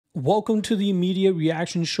Welcome to the immediate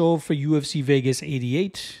reaction show for UFC Vegas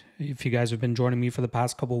 88. If you guys have been joining me for the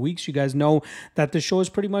past couple of weeks, you guys know that the show is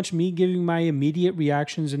pretty much me giving my immediate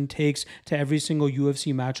reactions and takes to every single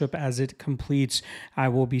UFC matchup as it completes. I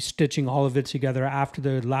will be stitching all of it together after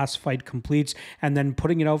the last fight completes and then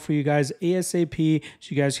putting it out for you guys ASAP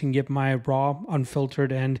so you guys can get my raw,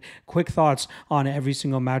 unfiltered, and quick thoughts on every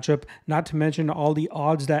single matchup. Not to mention all the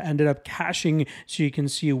odds that ended up cashing so you can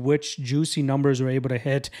see which juicy numbers were able to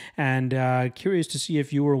hit, and curious to see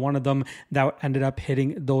if you were one of them that ended up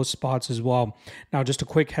hitting those spots as well. Now, just a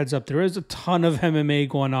quick heads up, there is a ton of MMA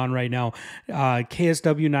going on right now.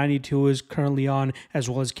 KSW 92 is currently on, as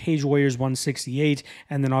well as Cage Warriors 168,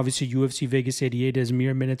 and then obviously UFC Vegas 88 is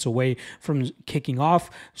mere minutes away from kicking off.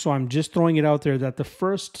 So I'm just throwing it out there that the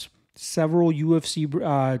first several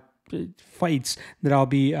UFC fights that I'll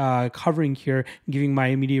be covering here, giving my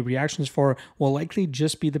immediate reactions for, will likely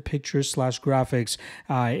just be the pictures / graphics.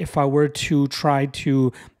 If I were to try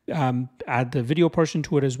to add the video portion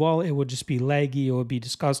to it as well, it would just be laggy. It would be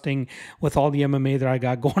disgusting with all the MMA that I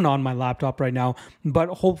got going on my laptop right now. But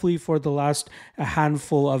hopefully for the last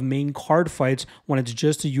handful of main card fights, when it's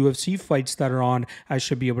just the UFC fights that are on, I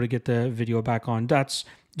should be able to get the video back on. That's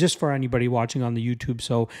just for anybody watching on the YouTube.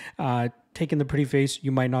 So taking the pretty face,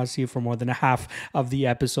 you might not see it for more than a half of the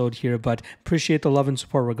episode here, but appreciate the love and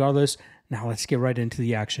support regardless. Now let's get right into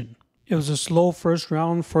the action. It was a slow first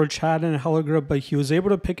round for Chad and Helliger, but he was able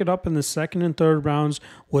to pick it up in the second and third rounds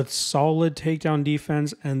with solid takedown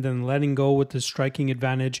defense and then letting go with the striking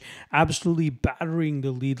advantage, absolutely battering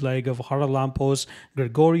the lead leg of Haralampos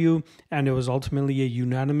Gregoriu, and it was ultimately a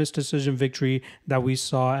unanimous decision victory that we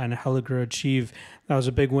saw and Helliger achieve. That was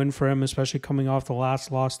a big win for him, especially coming off the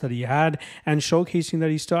last loss that he had and showcasing that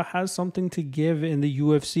he still has something to give in the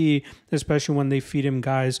UFC, especially when they feed him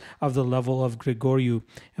guys of the level of Gregoriu.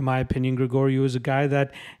 In my opinion, Gregoriu is a guy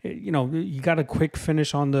that, you know, you got a quick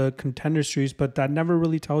finish on the contender series, but that never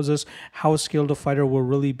really tells us how skilled a fighter will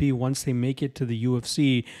really be once they make it to the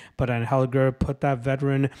UFC. But Helliger put that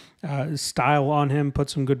veteran style on him, put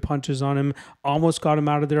some good punches on him, almost got him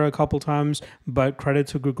out of there a couple times, but credit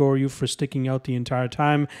to Gregoriu for sticking out the entire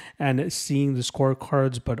time and seeing the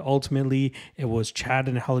scorecards, but ultimately it was Chad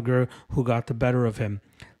and Helliger who got the better of him.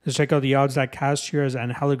 Let's check out the odds that cast here as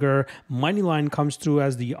Helliger money line comes through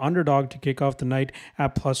as the underdog to kick off the night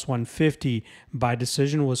at plus 150. By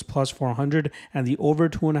decision was plus 400, and the over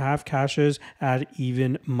 2.5 cashes at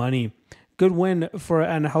even money. Good win for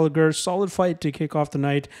Helliger. Solid fight to kick off the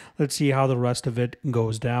night. Let's see how the rest of it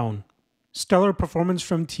goes down. Stellar performance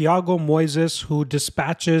from Thiago Moises, who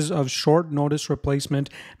dispatches of short notice replacement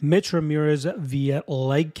Mitch Ramirez via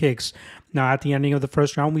leg kicks. Now, at the ending of the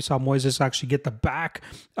first round, we saw Moises actually get the back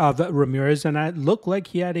of Ramirez, and it looked like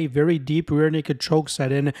he had a very deep rear naked choke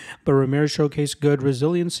set in, but Ramirez showcased good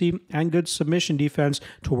resiliency and good submission defense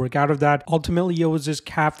to work out of that. Ultimately, it was his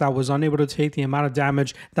calf that was unable to take the amount of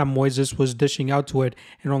damage that Moises was dishing out to it.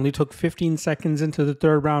 It only took 15 seconds into the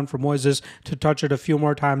third round for Moises to touch it a few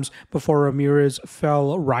more times before Ramirez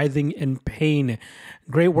fell writhing in pain.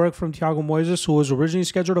 Great work from Thiago Moises, who was originally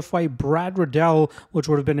scheduled to fight Brad Riddell, which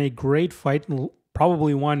would have been a great fight,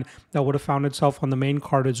 probably one that would have found itself on the main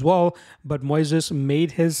card as well. But Moises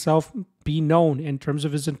made himself be known in terms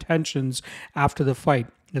of his intentions after the fight.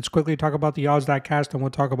 Let's quickly talk about the odds that cast, and we'll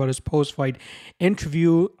talk about his post-fight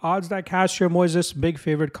interview. Odds that cast here, Moises, big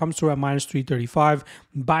favorite, comes through at minus 335.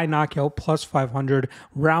 By knockout, plus 500.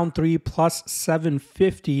 Round 3, plus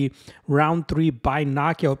 750. Round 3 by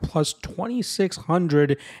knockout, plus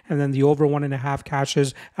 2,600. And then the over 1.5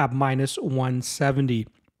 cashes at minus 170.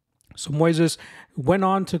 So Moises went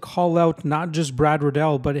on to call out not just Brad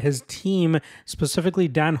Riddell, but his team, specifically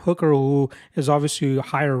Dan Hooker, who is obviously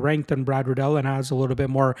higher ranked than Brad Riddell and has a little bit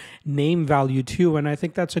more name value too. And I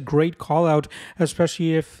think that's a great call out,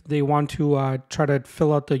 especially if they want to try to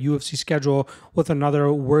fill out the UFC schedule with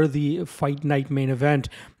another worthy fight night main event.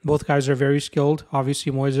 Both guys are very skilled.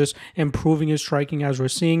 Obviously, Moises improving his striking as we're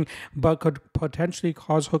seeing, but could potentially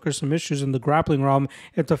cause Hooker some issues in the grappling realm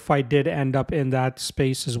if the fight did end up in that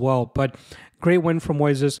space as well. But great win from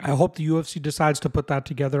Moises. I hope the UFC decides to put that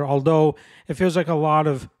together, although it feels like a lot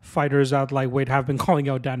of fighters at lightweight have been calling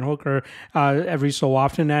out Dan Hooker every so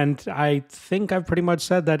often, and I think I've pretty much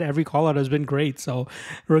said that every call out has been great. So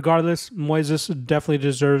regardless, Moises definitely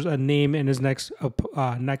deserves a name in his next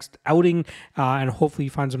outing, and hopefully he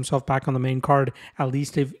finds himself back on the main card, at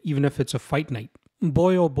least even if it's a fight night.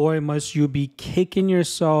 Boy, oh boy, must you be kicking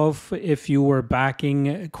yourself if you were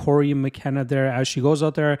backing Corey McKenna there, as she goes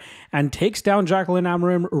out there and takes down Jacqueline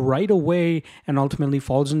Amarim right away and ultimately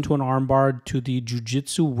falls into an armbar to the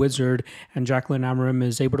Jiu-Jitsu wizard, and Jacqueline Amarim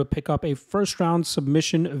is able to pick up a first-round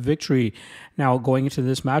submission victory. Now, going into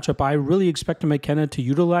this matchup, I really expect McKenna to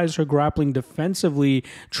utilize her grappling defensively,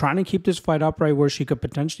 trying to keep this fight upright where she could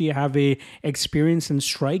potentially have a experience and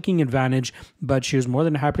striking advantage, but she was more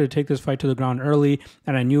than happy to take this fight to the ground early.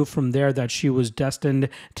 And I knew from there that she was destined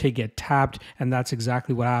to get tapped, and that's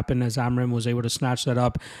exactly what happened as Amarim was able to snatch that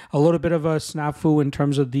up. A little bit of a snafu in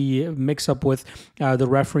terms of the mix-up with the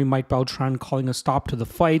referee Mike Beltran calling a stop to the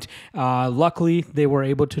fight. Luckily, they were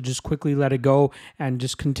able to just quickly let it go and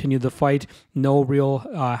just continue the fight. No real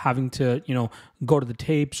having to, go to the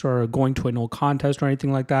tapes or going to a no contest or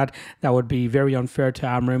anything like that. That would be very unfair to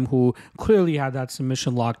Amarim, who clearly had that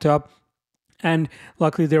submission locked up. And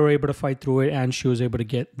luckily, they were able to fight through it, and she was able to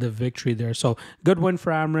get the victory there. So, good win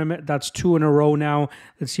for Amarim. That's 2 in a row now.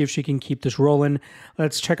 Let's see if she can keep this rolling.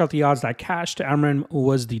 Let's check out the odds that cashed. Amarim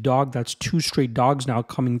was the dog. That's 2 straight dogs now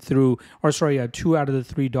coming through. Or sorry, 2 out of the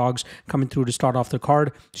 3 dogs coming through to start off the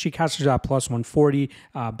card. She cashes at plus 140.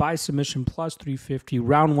 By submission, plus 350.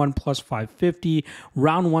 Round 1, plus 550.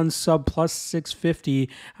 Round 1 sub, plus 650.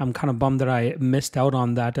 I'm kind of bummed that I missed out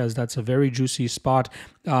on that, as that's a very juicy spot.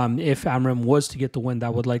 If Amarim was to get the win,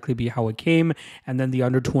 that would likely be how it came. And then the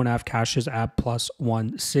under 2.5 cashes at plus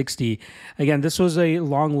 160. Again, this was a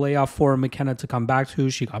long layoff for McKenna to come back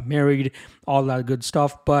to. She got married, all that good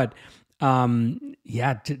stuff. But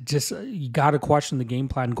just you got to question the game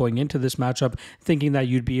plan going into this matchup, thinking that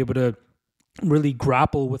you'd be able to really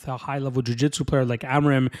grapple with a high-level jiu-jitsu player like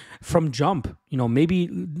Amarim from jump.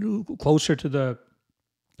 Maybe closer to the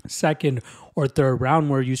second or third round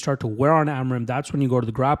where you start to wear on Amarim, that's when you go to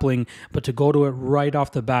the grappling. But to go to it right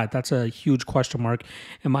off the bat, that's a huge question mark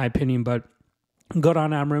in my opinion. But good on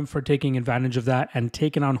Amarim for taking advantage of that and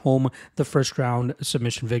taking on home the first round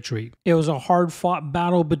submission victory. It was a hard-fought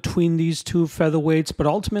battle between these two featherweights, but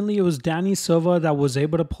ultimately it was Dani Silva that was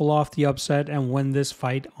able to pull off the upset and win this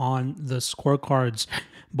fight on the scorecards.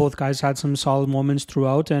 Both guys had some solid moments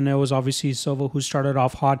throughout, and it was obviously Silva who started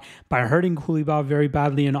off hot by hurting Culibao very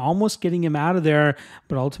badly and almost getting him out of there,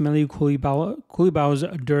 but ultimately Culibao's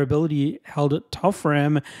durability held it tough for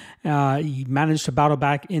him. He managed to battle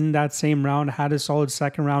back in that same round, had a solid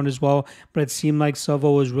second round as well, but it seemed like Silva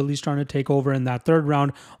was really starting to take over in that third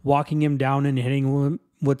round, walking him down and hitting him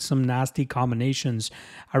with some nasty combinations.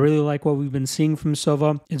 I really like what we've been seeing from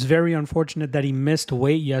Silva. It's very unfortunate that he missed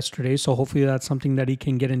weight yesterday, so hopefully that's something that he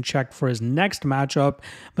can get in check for his next matchup,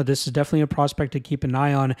 but this is definitely a prospect to keep an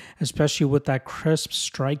eye on, especially with that crisp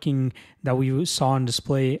striking that we saw on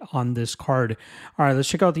display on this card. All right, let's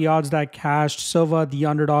check out the odds that cashed. Silva, the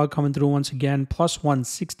underdog, coming through once again, plus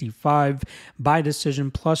 165, by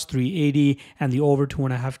decision, plus 380, and the over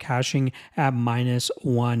 2.5 cashing at minus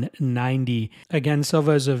 190. Again,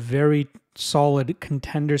 Silva is a very solid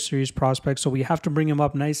contender series prospect, so we have to bring him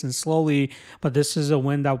up nice and slowly, but this is a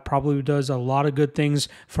win that probably does a lot of good things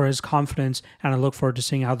for his confidence, and I look forward to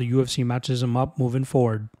seeing how the UFC matches him up moving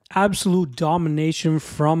forward. Absolute domination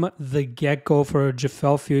from the get-go for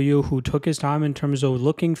Jafel Filho, who took his time in terms of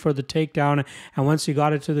looking for the takedown, and once he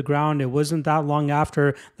got it to the ground, it wasn't that long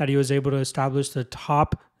after that he was able to establish the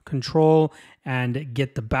top control and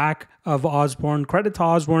get the back of Osborne. Credit to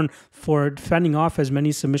Osborne for fending off as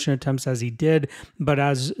many submission attempts as he did, but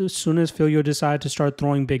as soon as Filho decided to start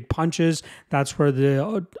throwing big punches, that's where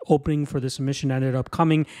the opening for the submission ended up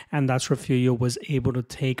coming, and that's where Filho was able to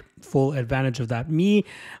take full advantage of that.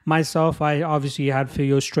 Myself, I obviously had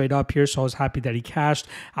Filho straight up here, so I was happy that he cashed.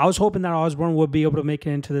 I was hoping that Osborne would be able to make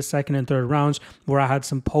it into the second and third rounds, where I had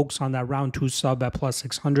some pokes on that round 2 sub at plus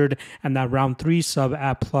 600 and that round 3 sub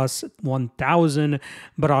at plus 1,000,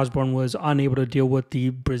 but Osborne was unable to deal with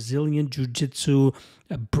the Brazilian Jiu-Jitsu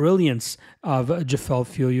brilliance of Jafel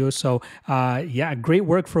Filho. So great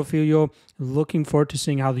work for Filho. Looking forward to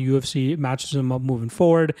seeing how the UFC matches him up moving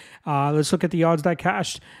forward. Let's look at the odds that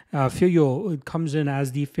cashed. Filho comes in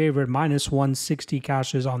as the favorite, minus 160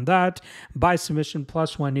 cashes on that. By submission,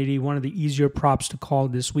 plus 180, one of the easier props to call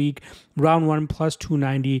this week. Round 1, plus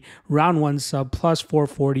 290. Round 1 sub, plus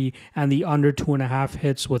 440. And the under 2.5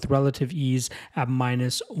 hits with relative ease at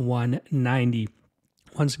minus 190.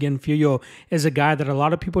 Once again, Filho is a guy that a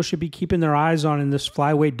lot of people should be keeping their eyes on in this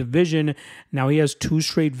flyweight division. Now he has 2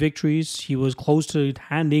 straight victories. He was close to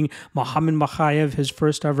handing Mohamed Makhachev his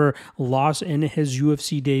first ever loss in his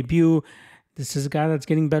UFC debut. This is a guy that's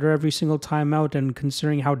getting better every single time out, and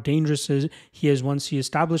considering how dangerous he is once he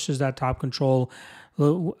establishes that top control,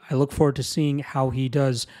 I look forward to seeing how he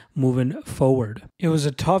does moving forward. It was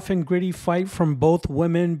a tough and gritty fight from both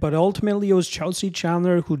women, but ultimately it was Chelsea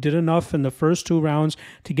Chandler who did enough in the first 2 rounds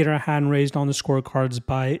to get her hand raised on the scorecards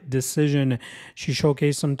by decision. She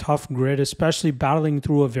showcased some tough grit, especially battling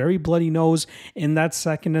through a very bloody nose in that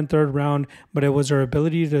second and third round, but it was her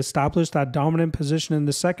ability to establish that dominant position in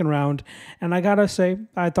the second round. And I gotta say,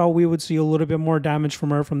 I thought we would see a little bit more damage from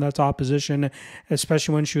her from that top position,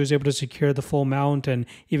 especially when she was able to secure the full mount and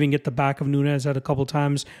even get the back of Nunes at a couple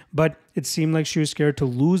times. But it seemed like she was scared to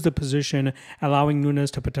lose the position, allowing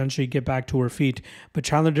Nunes to potentially get back to her feet. But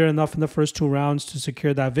Chandler did enough in the first 2 rounds to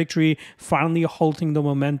secure that victory, finally halting the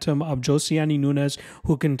momentum of Josiane Nunes,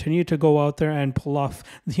 who continued to go out there and pull off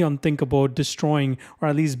the unthinkable, destroying or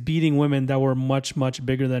at least beating women that were much, much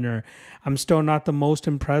bigger than her. I'm still not the most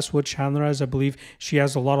impressed with Chandler, as I believe she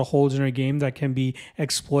has a lot of holes in her game that can be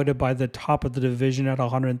exploited by the top of the division at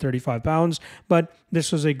 135 pounds. But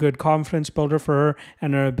this was a good confidence builder for her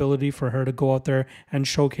and an ability for her to go out there and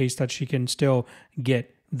showcase that she can still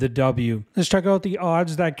get the W. Let's check out the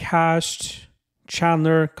odds that cashed.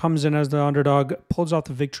 Chandler comes in as the underdog, pulls off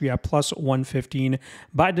the victory at plus 115,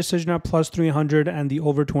 by decision at plus 300, and the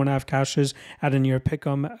over 2.5 cashes at a near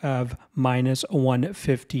pick'em of minus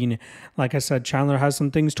 115. Like I said, Chandler has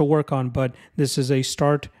some things to work on, but this is a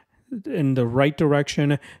start in the right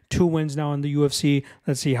direction. 2 wins now in the UFC.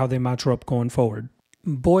 Let's see how they match her up going forward.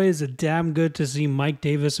 Boy, is it damn good to see Mike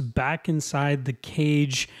Davis back inside the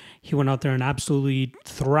cage. He went out there and absolutely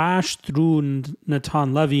thrashed through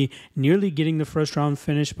Natan Levy, nearly getting the first round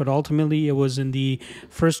finish, but ultimately it was in the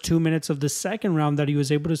first 2 minutes of the second round that he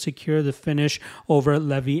was able to secure the finish over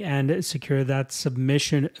Levy and secure that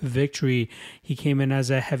submission victory. He came in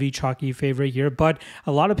as a heavy, chalky favorite here, but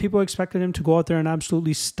a lot of people expected him to go out there and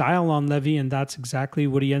absolutely style on Levy, and that's exactly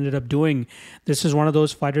what he ended up doing. This is one of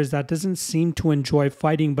those fighters that doesn't seem to enjoy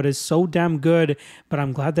fighting, but is so damn good, but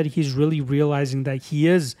I'm glad that he's really realizing that he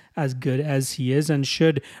is as good as he is and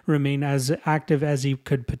should remain as active as he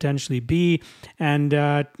could potentially be.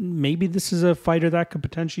 And maybe this is a fighter that could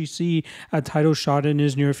potentially see a title shot in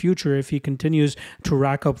his near future if he continues to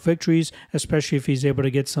rack up victories, especially if he's able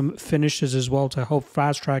to get some finishes as well to help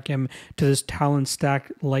fast track him to this talent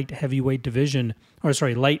stacked light heavyweight division.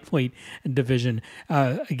 Lightweight division.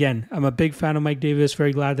 Again, I'm a big fan of Mike Davis.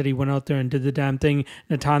 Very glad that he went out there and did the damn thing.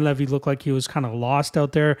 Natan Levy looked like he was kind of lost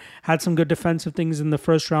out there. Had some good defensive things in the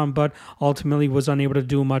first round, but ultimately was unable to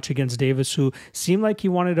do much against Davis, who seemed like he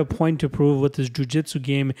wanted a point to prove with his jiu-jitsu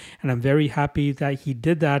game. And I'm very happy that he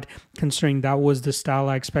did that, considering that was the style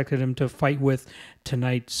I expected him to fight with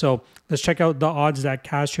tonight. So let's check out the odds that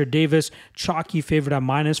cashed here. Davis, chalky favorite at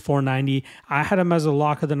minus 490. I had him as a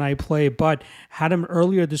lock of the night play, but had him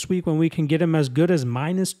earlier this week when we can get him as good as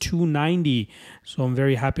minus 290. So I'm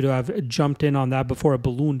very happy to have jumped in on that before it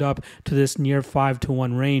ballooned up to this near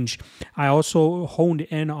 5-1 range. I also honed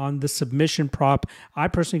in on the submission prop. I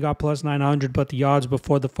personally got plus 900, but the odds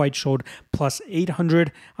before the fight showed plus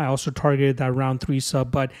 800. I also targeted that round 3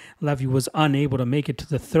 sub, but Levy was unable to make it to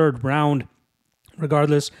the 3rd round.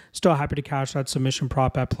 Regardless, still happy to cash that submission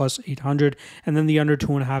prop at plus 800, and then the under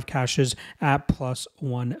 2.5 cashes at plus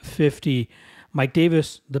 150. Mike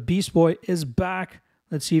Davis, the Beast Boy, is back.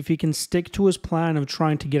 Let's see if he can stick to his plan of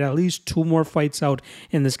trying to get at least 2 more fights out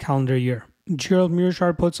in this calendar year. Gerald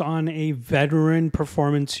Meerschaert puts on a veteran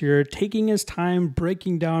performance here, taking his time,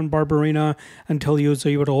 breaking down Barberena until he was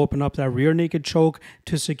able to open up that rear naked choke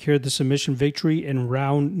to secure the submission victory in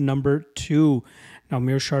round number 2. Now,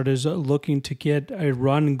 Meerschaert is looking to get a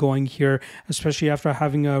run going here, especially after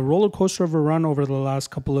having a roller coaster of a run over the last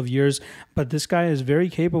couple of years. But this guy is very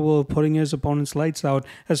capable of putting his opponent's lights out,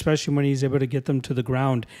 especially when he's able to get them to the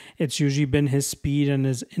ground. It's usually been his speed and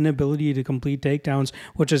his inability to complete takedowns,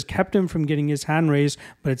 which has kept him from getting his hand raised.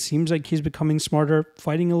 But it seems like he's becoming smarter,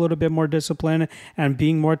 fighting a little bit more disciplined, and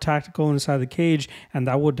being more tactical inside the cage. And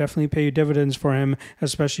that will definitely pay dividends for him,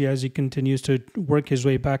 especially as he continues to work his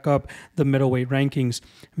way back up the middleweight rankings.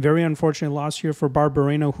 Very unfortunate loss here for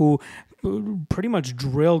Barberena, who pretty much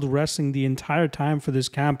drilled wrestling the entire time for this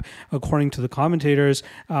camp, according to the commentators,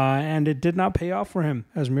 and it did not pay off for him,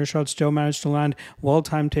 as Meerschaert still managed to land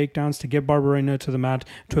well-timed takedowns to get Barberena to the mat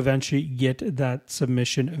to eventually get that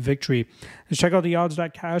submission victory. Let's check out the odds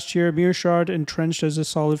that cashed here. Meerschaert, entrenched as a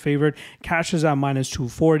solid favorite, cashes at minus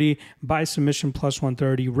 240, by submission plus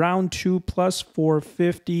 130, round 2 plus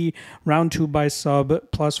 450, round 2 by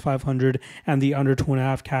sub plus 500, and the under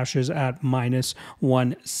 2.5 cashes at minus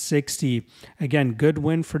 160. Again, good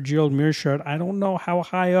win for Gerald Meerschaert. I don't know how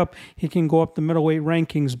high up he can go up the middleweight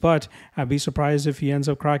rankings, but I'd be surprised if he ends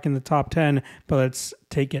up cracking the top 10. But let's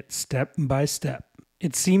take it step by step.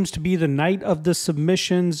 It seems to be the night of the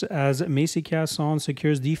submissions as Macy Chiasson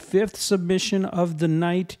secures the 5th submission of the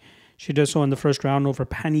night. She does so in the first round over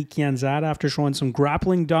Pani Kianzad after showing some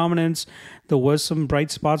grappling dominance. There was some bright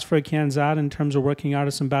spots for Kianzad in terms of working out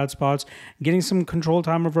of some bad spots, getting some control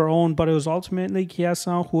time of her own, but it was ultimately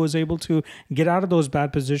Chiasson who was able to get out of those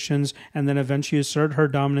bad positions and then eventually assert her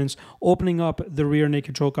dominance, opening up the rear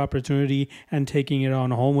naked choke opportunity and taking it on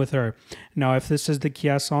home with her. Now, if this is the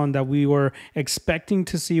Chiasson that we were expecting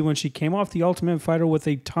to see when she came off the Ultimate Fighter with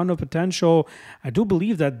a ton of potential, I do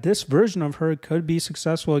believe that this version of her could be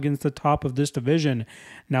successful against the top of this division.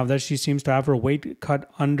 Now that she seems to have her weight cut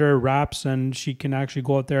under wraps and she can actually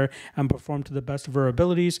go out there and perform to the best of her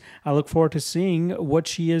abilities, I look forward to seeing what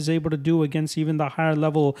she is able to do against even the higher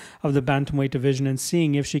level of the bantamweight division and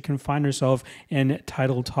seeing if she can find herself in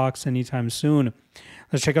title talks anytime soon.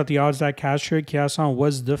 Let's check out the odds that cash here. Chiasson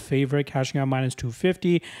was the favorite, cashing out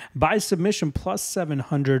 -250. By submission,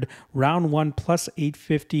 +700. Round 1,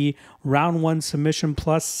 +850. Round 1 submission,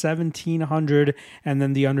 +1700. And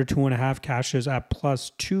then the under 2.5 cashes at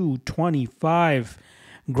 +225.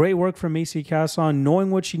 Great work from Macy Chiasson,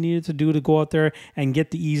 knowing what she needed to do to go out there and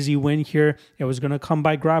get the easy win here. It was going to come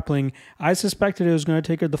by grappling. I suspected it was going to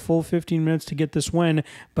take her the full 15 minutes to get this win,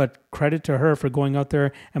 but credit to her for going out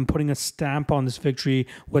there and putting a stamp on this victory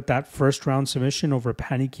with that first round submission over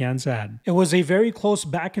Pani Kianzad. It was a very close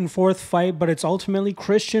back and forth fight, but it's ultimately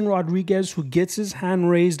Christian Rodriguez who gets his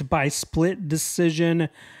hand raised by split decision.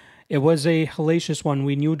 It was a hellacious one.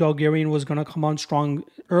 We knew Dalgarian was going to come on strong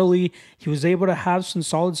early. He was able to have some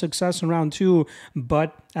solid success in round 2,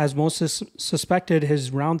 but as most suspected,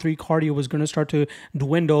 his round 3 cardio was going to start to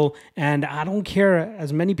dwindle. And I don't care,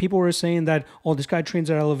 as many people were saying that, oh, this guy trains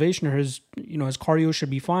at elevation, or his cardio should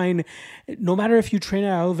be fine. No matter if you train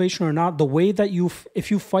at elevation or not, the way that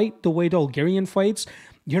if you fight the way Dalgarian fights,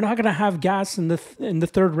 you're not going to have gas in the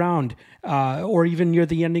third round or even near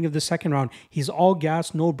the ending of the second round. He's all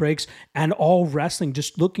gas, no breaks, and all wrestling,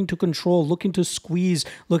 just looking to control, looking to squeeze,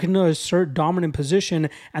 looking to assert dominant position,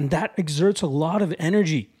 and that exerts a lot of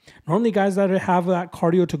energy. Normally, guys that have that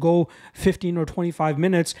cardio to go 15 or 25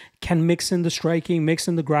 minutes can mix in the striking, mix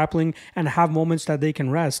in the grappling, and have moments that they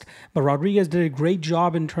can rest. But Rodriguez did a great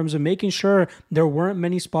job in terms of making sure there weren't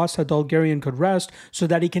many spots that Dalgarian could rest so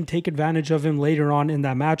that he can take advantage of him later on in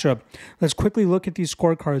that matchup. Let's quickly look at these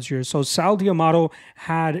scorecards here. So Sal D'Amato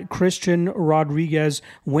had Christian Rodriguez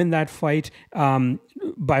win that fight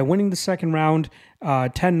by winning the second round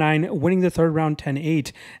 10-9, winning the third round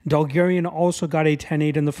 10-8. Dalgarian also got a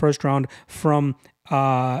 10-8 in the first round from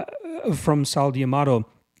Sal D'Amato.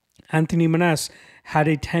 Anthony Maness had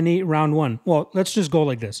a 10-8 round 1. Well, let's just go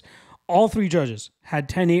like this. All 3 judges had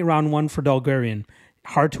 10-8 round 1 for Dalgarian.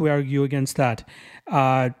 Hard to argue against that.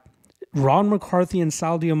 Ron McCarthy and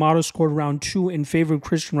Sal D'Amato scored round 2 in favor of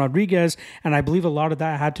Christian Rodriguez, and I believe a lot of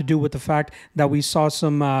that had to do with the fact that we saw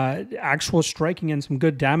some actual striking and some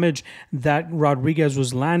good damage that Rodriguez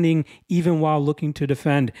was landing even while looking to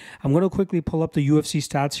defend. I'm going to quickly pull up the UFC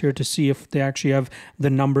stats here to see if they actually have the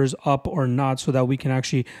numbers up or not so that we can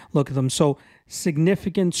actually look at them. So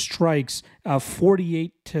significant strikes,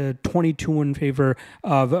 48-22 in favor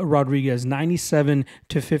of Rodriguez,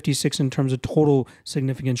 97-56 in terms of total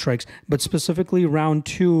significant strikes. But specifically round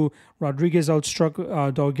 2, Rodriguez outstruck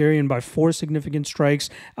Dalgarian by 4 significant strikes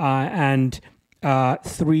and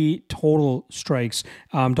 3 total strikes.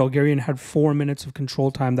 Dalgarian had 4 minutes of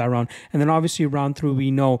control time that round. And then obviously round 3 we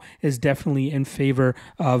know is definitely in favor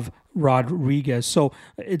of Rodriguez. So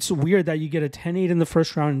it's weird that you get a 10-8 in the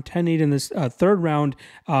first round and 10-8 in this third round,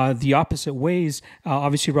 the opposite ways.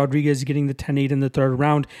 Obviously Rodriguez getting the 10-8 in the third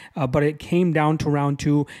round, but it came down to round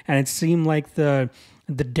 2 and it seemed like the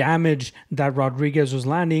damage that Rodriguez was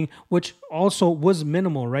landing, which also was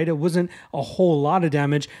minimal, right? It wasn't a whole lot of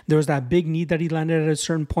damage. There was that big knee that he landed at a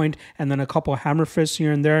certain point and then a couple of hammer fists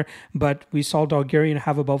here and there, but we saw Dalgarian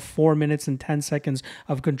have about 4 minutes and 10 seconds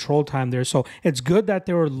of control time there. So it's good that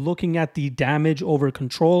they were looking at the damage over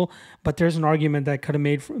control, but there's an argument that could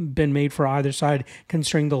have been made for either side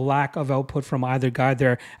considering the lack of output from either guy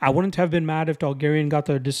there. I wouldn't have been mad if Dalgarian got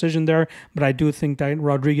the decision there, but I do think that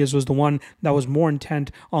Rodriguez was the one that was more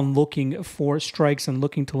intent on looking for strikes and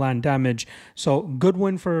looking to land damage. So good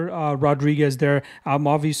win for Rodriguez there.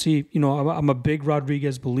 Obviously, I'm a big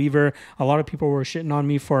Rodriguez believer. A lot of people were shitting on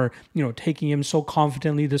me for, taking him so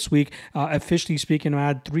confidently this week. Officially speaking, I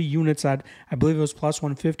had 3 units at, I believe it was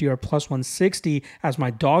 +150 or +160 as my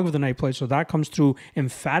dog of the night play. So that comes through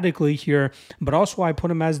emphatically here. But also I put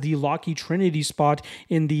him as the Locky Trinity spot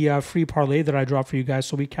in the free parlay that I dropped for you guys.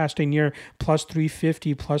 So we cashed a near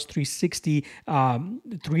 +350, +360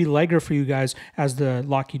 three-legger for you guys as the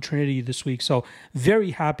Lockheed Trinity this week. So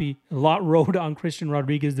very happy. A lot rode on Christian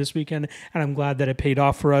Rodriguez this weekend, and I'm glad that it paid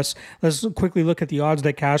off for us. Let's quickly look at the odds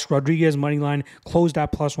that cash. Rodriguez money line closed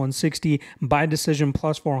at plus 160, by decision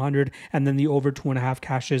plus 400, and then the over 2.5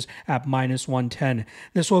 cashes at minus 110.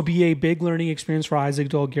 This will be a big learning experience for Isaac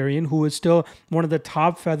Dalgarian, who is still one of the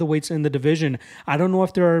top featherweights in the division. I don't know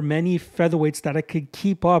if there are many featherweights that could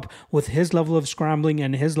keep up with his level of scrambling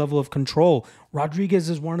and his level of control. Rodriguez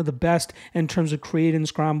is one of the best in terms of creating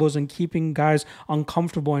scrambles and keeping guys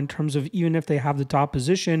uncomfortable in terms of even if they have the top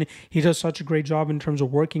position. He does such a great job in terms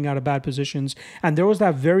of working out of bad positions. And there was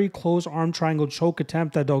that very close arm triangle choke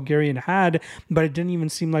attempt that Dalgarian had, but it didn't even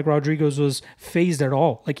seem like Rodriguez was phased at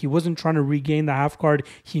all. Like he wasn't trying to regain the half guard.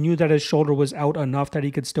 He knew that his shoulder was out enough that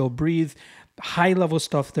he could still breathe. High level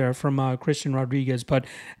stuff there from Christian Rodriguez, but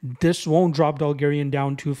this won't drop Dalgarian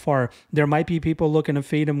down too far. There might be people looking to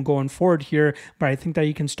fade him going forward here, but I think that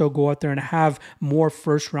he can still go out there and have more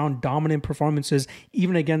first round dominant performances,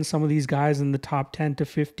 even against some of these guys in the top 10 to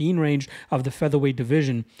 15 range of the featherweight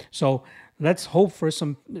division. So let's hope for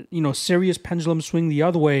some, serious pendulum swing the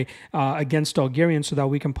other way against Dalgarian so that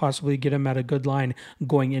we can possibly get him at a good line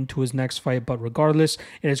going into his next fight. But regardless,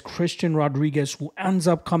 it is Christian Rodriguez who ends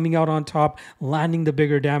up coming out on top, landing the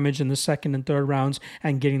bigger damage in the second and third rounds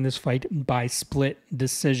and getting this fight by split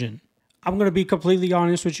decision. I'm going to be completely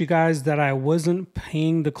honest with you guys that I wasn't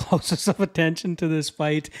paying the closest of attention to this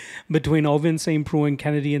fight between Ovin St. Preux and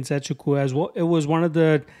Kennedy Nzechukwu as well. It was one of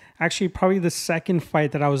the, actually probably the second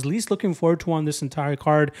fight that I was least looking forward to on this entire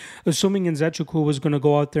card, assuming Nzechukwu was going to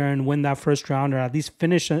go out there and win that first round or at least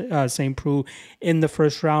finish St. Preux in the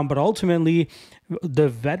first round. But ultimately, the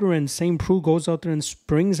veteran St. Preux goes out there and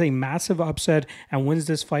springs a massive upset and wins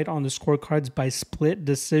this fight on the scorecards by split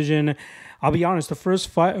decision. I'll be honest, the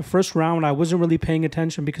first round, I wasn't really paying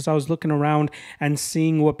attention because I was looking around and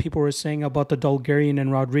seeing what people were saying about the Dalgarian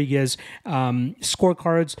and Rodriguez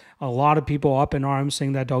scorecards. A lot of people up in arms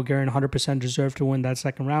saying that Dalgarian 100% deserved to win that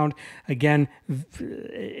second round. Again,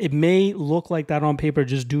 it may look like that on paper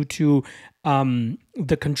just due to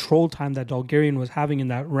the control time that Dalgarian was having in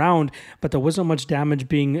that round, but there wasn't much damage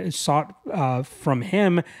being sought from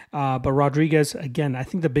him. But Rodriguez, again, I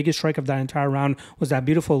think the biggest strike of that entire round was that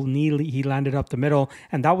beautiful knee he landed up the middle,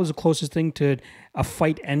 and that was the closest thing to a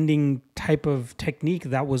fight-ending type of technique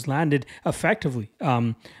that was landed effectively.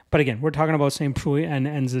 But again, we're talking about St. Preux and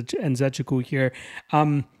Nzechukwu here.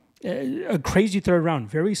 A crazy third round,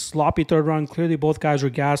 very sloppy third round. Clearly both guys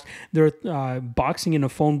were gassed. They're boxing in a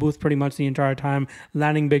phone booth pretty much the entire time,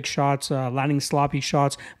 landing big shots, landing sloppy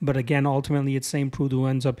shots. But again, ultimately it's St. Preux who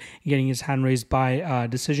ends up getting his hand raised by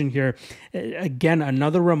decision here. Again,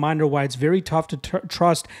 another reminder why it's very tough to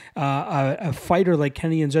trust a fighter like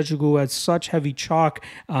Kennedy Nzechukwu who has such heavy chalk.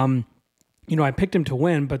 I picked him to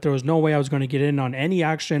win, but there was no way I was going to get in on any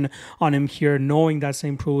action on him here, knowing that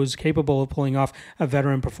St. Preux was capable of pulling off a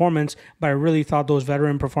veteran performance. But I really thought those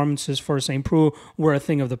veteran performances for St. Preux were a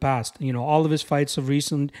thing of the past. All of his fights of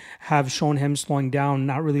recent have shown him slowing down,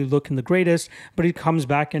 not really looking the greatest, but he comes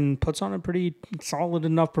back and puts on a pretty solid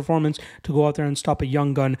enough performance to go out there and stop a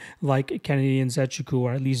young gun like Kennedy Nzechukwu,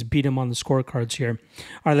 or at least beat him on the scorecards here.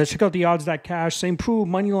 All right, let's check out the odds that cash. St. Preux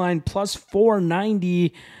moneyline plus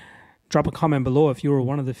 490. Drop a comment below if you were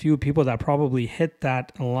one of the few people that probably hit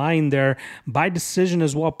that line there. By decision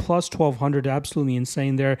as well, plus 1,200, absolutely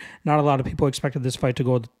insane there. Not a lot of people expected this fight to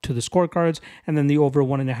go to the scorecards. And then the over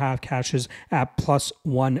 1.5 cashes at plus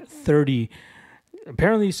 130.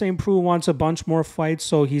 Apparently, St. Preux wants a bunch more fights,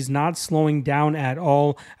 so he's not slowing down at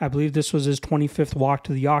all. I believe this was his 25th walk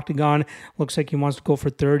to the octagon. Looks like he wants to go for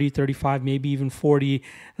 30, 35, maybe even 40.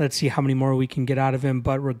 Let's see how many more we can get out of him.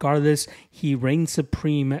 But regardless, he reigns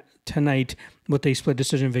supreme tonight with a split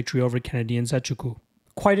decision victory over Kennedy Nzechukwu.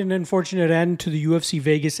 Quite an unfortunate end to the UFC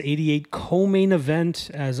Vegas 88 co-main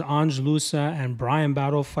event as Ange Loosa and Brian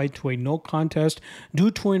Battle fight to a no contest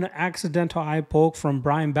due to an accidental eye poke from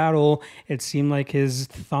Brian Battle. It seemed like his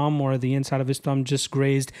thumb or the inside of his thumb just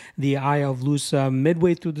grazed the eye of Loosa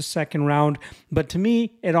midway through the second round. But to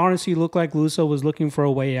me, it honestly looked like Loosa was looking for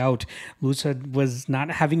a way out. Loosa was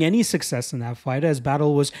not having any success in that fight as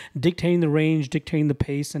Battle was dictating the range, dictating the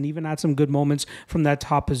pace, and even had some good moments from that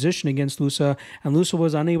top position against Loosa. And Loosa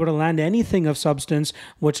was unable to land anything of substance,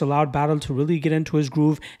 which allowed Battle to really get into his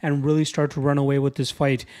groove and really start to run away with this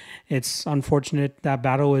fight. It's unfortunate that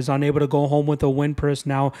Battle is unable to go home with a win purse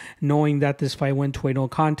now, knowing that this fight went to a no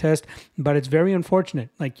contest, but it's very unfortunate.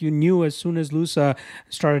 Like, you knew as soon as Loosa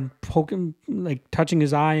started poking, like touching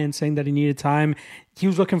his eye and saying that he needed time, he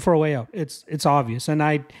was looking for a way out. It's obvious, and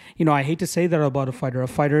I hate to say that about a fighter. A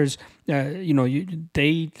fighter's,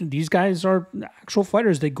 these guys are actual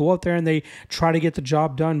fighters. They go out there and they try to get the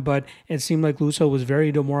job done. But it seemed like Lusso was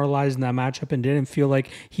very demoralized in that matchup and didn't feel like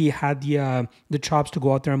he had the chops to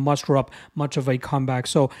go out there and muster up much of a comeback.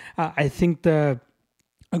 So I think the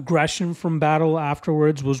aggression from Battle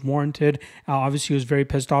afterwards was warranted. Obviously, he was very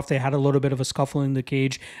pissed off. They had a little bit of a scuffle in the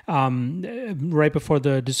cage right before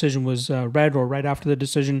the decision was read, or right after the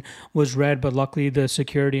decision was read. But luckily, the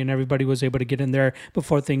security and everybody was able to get in there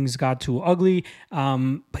before things got too ugly.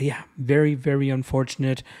 But yeah, very, very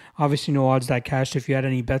unfortunate. Obviously, no odds that cashed. If you had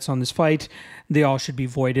any bets on this fight, they all should be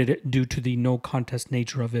voided due to the no contest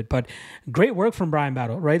nature of it. But great work from Bryan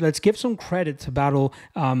Battle, right? Let's give some credit to Battle,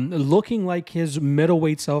 looking like his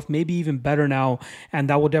middleweight self, maybe even better now, and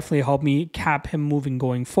that will definitely help me cap him moving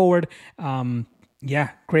going forward.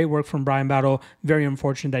 Yeah, great work from Bryan Battle. Very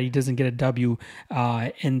unfortunate that he doesn't get a W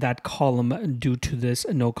in that column due to this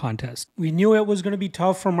no contest. We knew it was going to be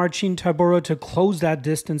tough for Marcin Tybura to close that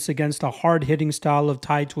distance against a hard-hitting style of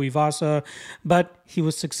Tai Tuivasa, but he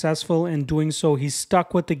was successful in doing so. He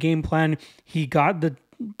stuck with the game plan. He got the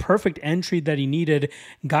perfect entry that he needed,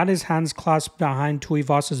 got his hands clasped behind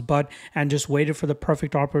Tuivasa's butt, and just waited for the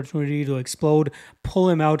perfect opportunity to explode, pull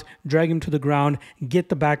him out, drag him to the ground, get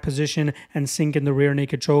the back position, and sink in the rear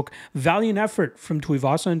naked choke. Valiant effort from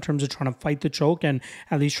Tuivasa in terms of trying to fight the choke and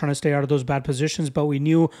at least trying to stay out of those bad positions, but we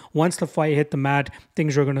knew once the fight hit the mat,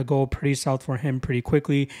 things were going to go pretty south for him pretty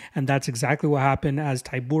quickly, and that's exactly what happened as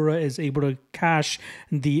Tybura is able to cash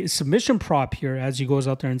the submission prop here as he goes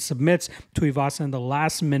out there and submits Tuivasa in the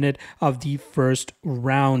last minute of the first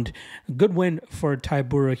round. Good win for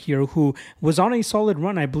Tybura here, who was on a solid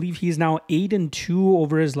run. I believe he's now 8-2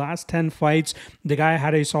 over his last 10 fights. The guy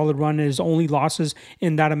had a solid run. His only losses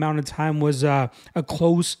in that amount of time was a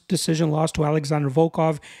close decision loss to Alexander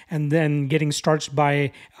Volkov and then getting starched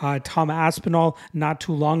by Tom Aspinall not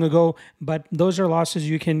too long ago. But those are losses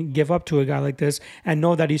you can give up to a guy like this and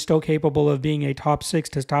know that he's still capable of being a top 6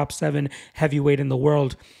 to top 7 heavyweight in the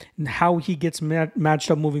world. And how he gets matched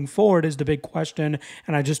up moving forward is the big question,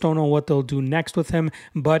 and I just don't know what they'll do next with him.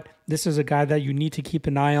 But this is a guy that you need to keep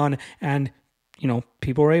an eye on, and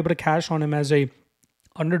people were able to cash on him as a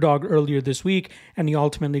underdog earlier this week, and he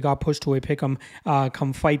ultimately got pushed to a pick'em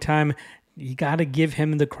come fight time. You got to give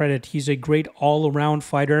him the credit. He's a great all-around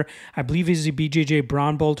fighter. I believe he's a BJJ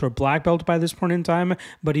brown belt or black belt by this point in time,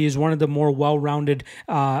 but he is one of the more well-rounded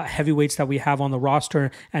heavyweights that we have on the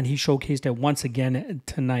roster, and he showcased it once again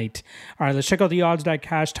tonight. All right, let's check out the odds that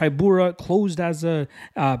cash. Tybura closed as a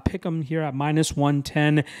pick'em here at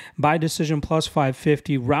 -110, by decision plus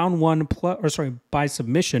 550, round one by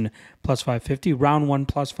submission plus 550, round one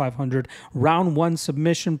plus 500, round one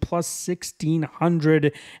submission plus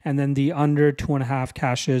 1600, and then the under 2.5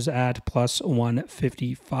 cashes at plus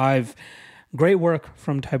 155. Great work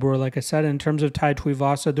from Tybura. Like I said, in terms of Tai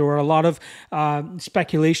Tuivasa, there were a lot of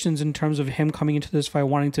speculations in terms of him coming into this fight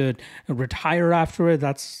wanting to retire after it.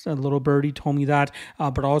 That's a little birdie told me that,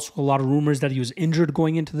 but also a lot of rumors that he was injured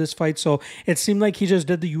going into this fight. So it seemed like he just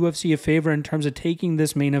did the UFC a favor in terms of taking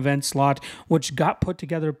this main event slot, which got put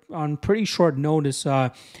together on pretty short notice.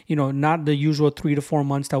 Not the usual 3 to 4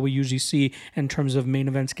 months that we usually see in terms of main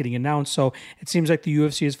events getting announced. So it seems like the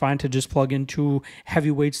UFC is fine to just plug in 2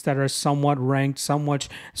 heavyweights that are somewhat ranked, somewhat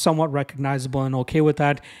recognizable, and okay with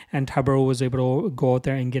that. And Tybura was able to go out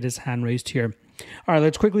there and get his hand raised here. All right,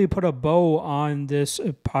 let's quickly put a bow on this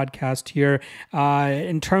podcast here.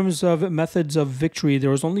 In terms of methods of victory, there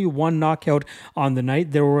was only 1 knockout on the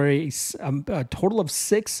night. There were a total of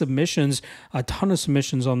 6 submissions, a ton of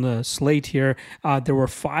submissions on the slate here. There were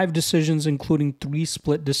 5 decisions, including 3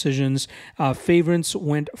 split decisions. Favorites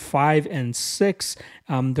went 5 and 6.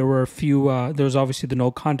 There were a few, there was obviously the no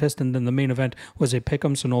contest, and then the main event was a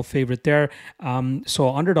pick'em, so no favorite there. So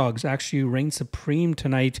underdogs actually reigned supreme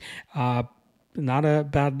tonight. Not a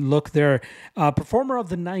bad look there. Performer of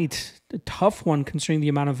the night, a tough one considering the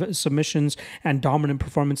amount of submissions and dominant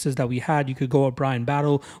performances that we had. You could go with Bryan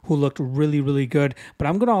Battle, who looked really, really good. But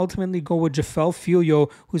I'm going to ultimately go with Jafel Filho,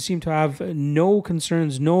 who seemed to have no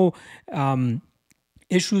concerns, no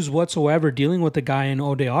issues whatsoever dealing with the guy in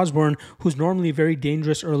Ode Osborne, who's normally very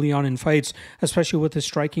dangerous early on in fights, especially with the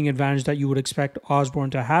striking advantage that you would expect Osborne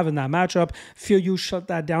to have in that matchup. Filho shut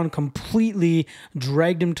that down completely,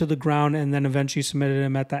 dragged him to the ground, and then eventually submitted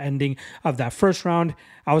him at the ending of that first round.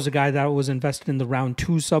 I was a guy that was invested in the round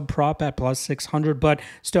 2 sub prop at plus 600, but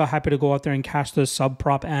still happy to go out there and cash the sub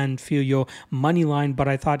prop and Filho money line. But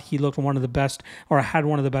I thought he looked one of the best, or had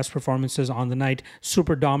one of the best performances on the night.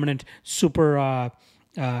 Super dominant, super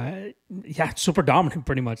yeah, super dominant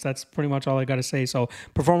pretty much. That's pretty much all I got to say. So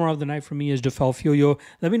performer of the night for me is Defel Filio.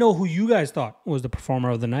 Let me know who you guys thought was the performer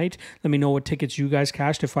of the night. Let me know what tickets you guys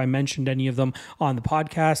cashed if I mentioned any of them on the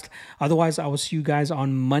podcast. Otherwise, I will see you guys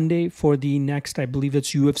on Monday for the next, I believe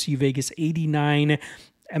it's UFC Vegas 89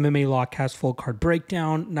 MMA Lockcast full card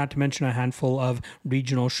breakdown, not to mention a handful of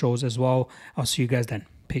regional shows as well. I'll see you guys then.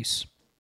 Peace.